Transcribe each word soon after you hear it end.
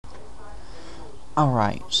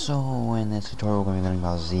Alright, so in this tutorial we're going to be learning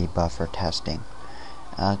about Z buffer testing.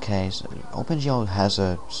 Okay, so OpenGL has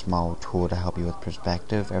a small tool to help you with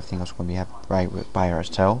perspective. Everything else will be right by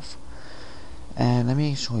ourselves. And let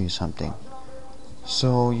me show you something.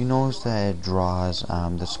 So you notice that it draws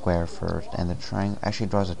the square first, and the triangle actually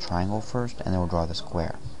draws a triangle first, and then will draw the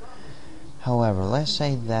square. However, let's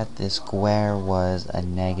say that the square was a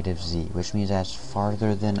negative Z, which means that's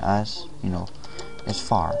farther than us. You know, it's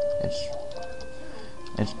far.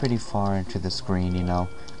 It's pretty far into the screen, you know.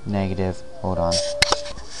 Negative, hold on.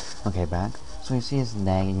 Okay, back. So you see it's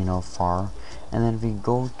negative, you know, far. And then if we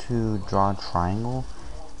go to draw a triangle,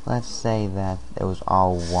 let's say that it was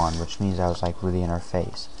all 1, which means that was like really in our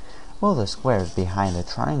face. Well, the square is behind the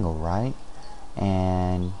triangle, right?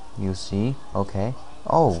 And you see, okay.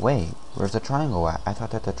 Oh, wait, where's the triangle at? I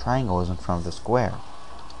thought that the triangle was in front of the square.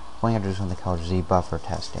 We have to do something called Z buffer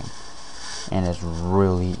testing. And it's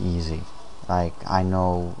really easy. Like, I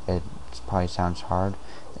know it probably sounds hard.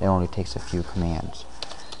 It only takes a few commands.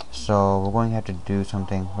 So we're going to have to do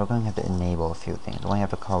something. We're going to have to enable a few things. We're going to have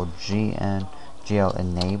to call GL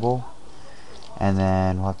enable, and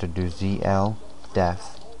then we'll have to do ZL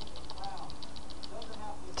def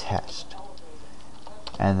test,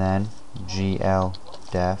 and then GL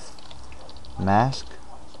def mask,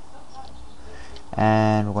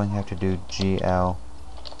 and we're going to have to do GL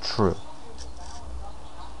true.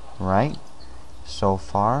 Right? So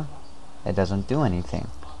far, it doesn't do anything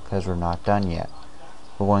because we're not done yet.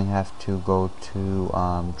 We're going to have to go to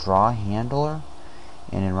draw handler,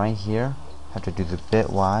 and then right here have to do the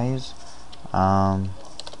bitwise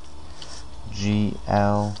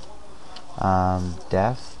GL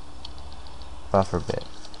def buffer bit,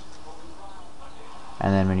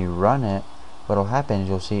 and then when you run it, what'll happen is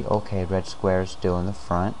you'll see, okay, red square is still in the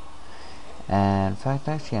front. And in fact,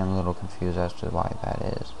 actually I'm a little confused as to why that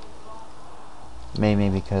is. Maybe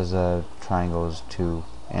because the triangle is too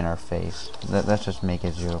in our face. Let's just make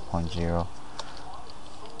it 0.0.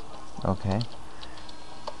 Okay.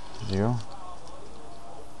 0.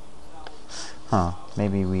 Huh.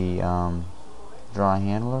 Maybe we draw a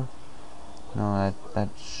handler? No, that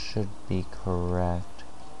should be correct.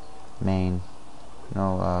 Main.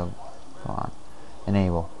 No, hold on.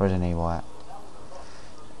 Enable. Where's enable at?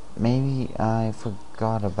 Maybe I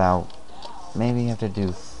forgot about. Maybe you have to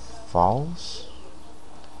do false?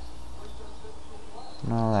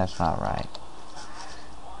 No, that's not right.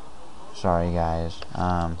 Sorry, guys.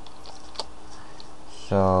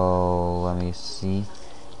 So let me see.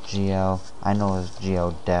 GL. I know it's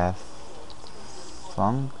GL def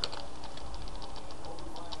func.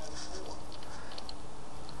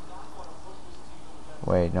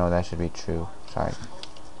 Wait, no, that should be true. Sorry.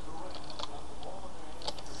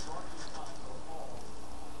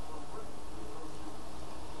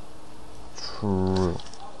 True.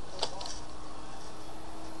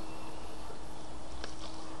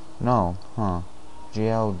 No, huh.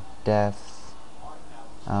 GL def.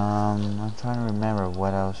 I'm trying to remember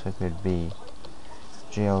what else it could be.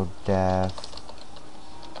 GL def.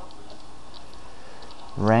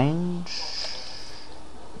 Range?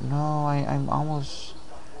 No, I'm almost.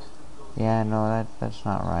 Yeah, no, that's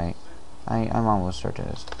not right. I'm almost certain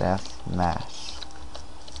it's def mask.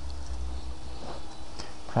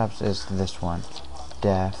 Perhaps it's this one.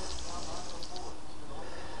 Def.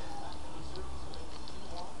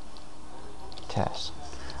 Test.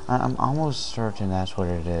 I'm almost certain that's what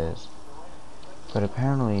it is, but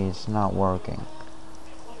apparently it's not working.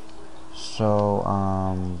 So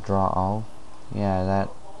draw all. Yeah,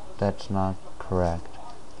 that's not correct.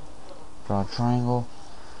 Draw a triangle.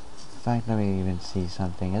 In fact, let me even see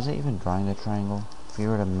something. Is it even drawing the triangle? If you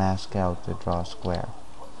were to mask out the draw square.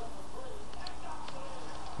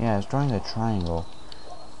 Yeah, it's drawing the triangle,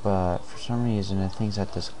 but for some reason it thinks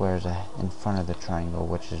that the square is in front of the triangle,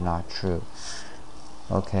 which is not true.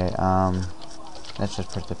 Okay, let's just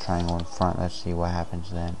put the triangle in front. Let's see what happens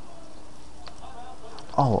then.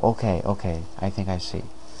 Oh, okay, I think I see.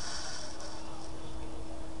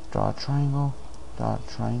 Draw a triangle, draw a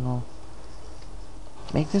triangle.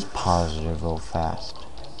 Make this positive real fast.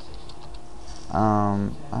 I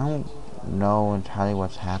don't know entirely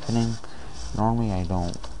what's happening. Normally I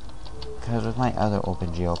don't, because with my other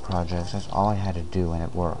OpenGL projects, that's all I had to do and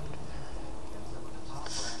it worked.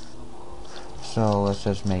 So let's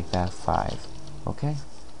just make that 5, okay?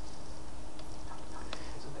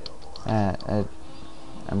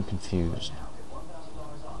 I'm confused.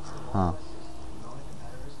 Huh.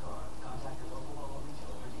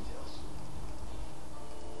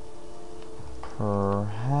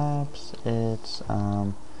 Perhaps it's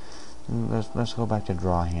let's go back to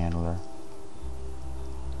draw handler.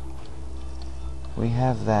 We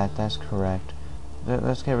have that, that's correct.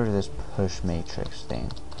 Let's get rid of this push matrix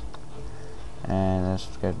thing. And let's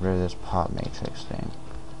get rid of this pop matrix thing.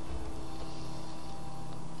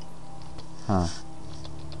 Huh.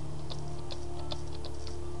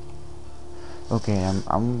 Okay,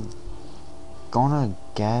 I'm gonna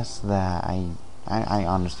guess that I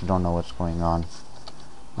honestly don't know what's going on.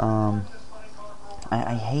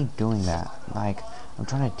 I hate doing that. Like, I'm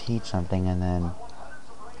trying to teach something and then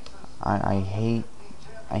I hate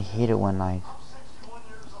it when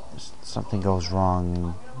something goes wrong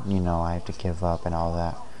and, you know, I have to give up and all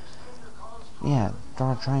that. Yeah,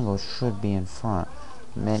 draw a triangle should be in front.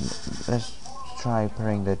 Let's try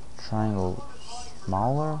putting the triangle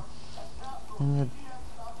smaller.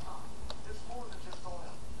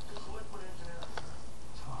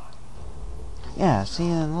 Yeah, see,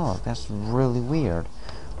 and look, that's really weird.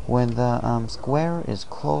 When the square is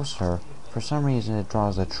closer, for some reason it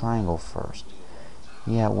draws a triangle first.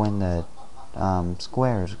 Yeah, when the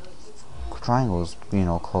triangle is, you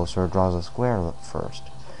know, closer, it draws a square first.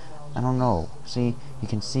 I don't know. See, you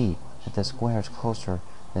can see that the square is closer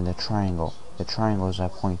than the triangle. The triangle is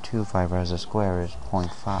at 0.25, whereas the square is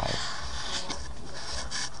 0.5.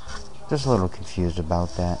 Just a little confused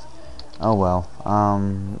about that. Oh well,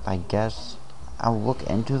 I guess I'll look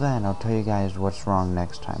into that and I'll tell you guys what's wrong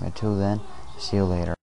next time. Until then, see you later.